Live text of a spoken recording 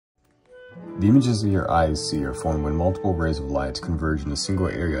The images that your eyes see are formed when multiple rays of light converge in a single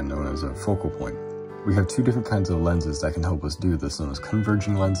area known as a focal point. We have two different kinds of lenses that can help us do this, known as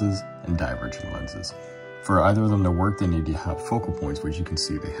converging lenses and diverging lenses. For either of them to work, they need to have focal points, which you can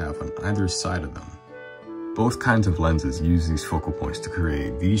see they have on either side of them. Both kinds of lenses use these focal points to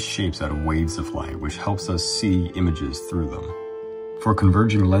create these shapes out of waves of light, which helps us see images through them. For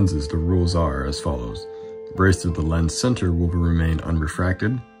converging lenses, the rules are as follows. Rays through the lens center will remain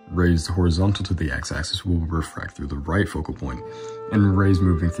unrefracted, rays horizontal to the x-axis will refract through the right focal point, and rays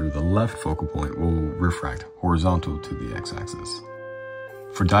moving through the left focal point will refract horizontal to the x-axis.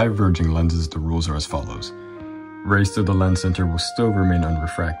 For diverging lenses, the rules are as follows. Rays through the lens center will still remain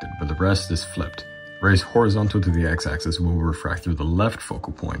unrefracted, but the rest is flipped. Rays horizontal to the x-axis will refract through the left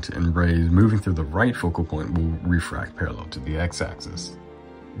focal point, and rays moving through the right focal point will refract parallel to the x-axis.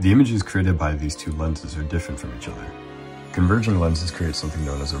 The images created by these two lenses are different from each other. Converging lenses create something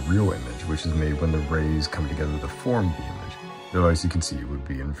known as a real image, which is made when the rays come together to form the image, though as you can see it would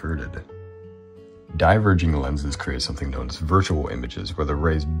be inverted. Diverging lenses create something known as virtual images, where the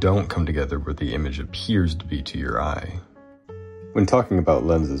rays don't come together where the image appears to be to your eye. When talking about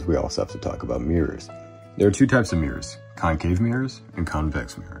lenses, we also have to talk about mirrors. There are two types of mirrors, concave mirrors and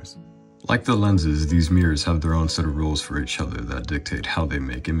convex mirrors. Like the lenses, these mirrors have their own set of rules for each other that dictate how they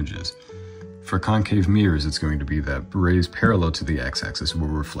make images. For concave mirrors, it's going to be that rays parallel to the x-axis will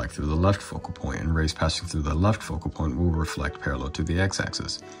reflect through the left focal point, and rays passing through the left focal point will reflect parallel to the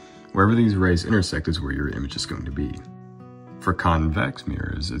x-axis. Wherever these rays intersect is where your image is going to be. For convex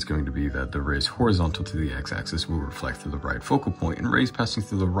mirrors, it's going to be that the rays horizontal to the x-axis will reflect through the right focal point, and rays passing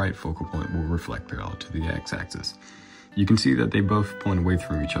through the right focal point will reflect parallel to the x-axis. You can see that they both point away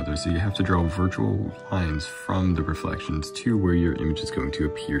from each other, so you have to draw virtual lines from the reflections to where your image is going to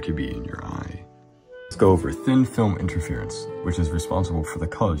appear to be in your eye. Let's go over thin film interference, which is responsible for the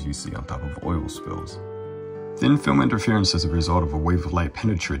colors you see on top of oil spills. Thin film interference is a result of a wave of light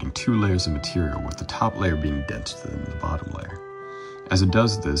penetrating two layers of material, with the top layer being denser than the bottom layer. As it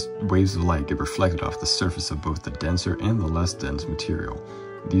does this, waves of light get reflected off the surface of both the denser and the less dense material.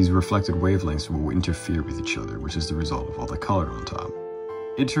 These reflected wavelengths will interfere with each other, which is the result of all the color on top.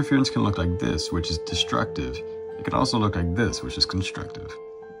 Interference can look like this, which is destructive. It can also look like this, which is constructive.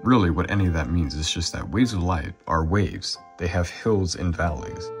 Really, what any of that means is just that waves of light are waves. They have hills and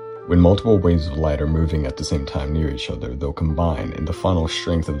valleys. When multiple waves of light are moving at the same time near each other, they'll combine, and the final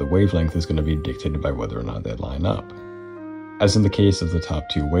strength of the wavelength is going to be dictated by whether or not they line up. As in the case of the top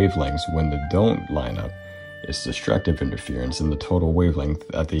two wavelengths, when they don't line up, it's destructive interference, and the total wavelength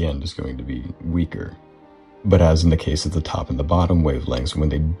at the end is going to be weaker. But as in the case of the top and the bottom wavelengths, when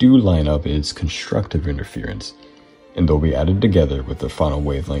they do line up, it's constructive interference, and they'll be added together with the final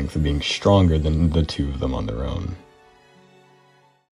wavelength being stronger than the two of them on their own.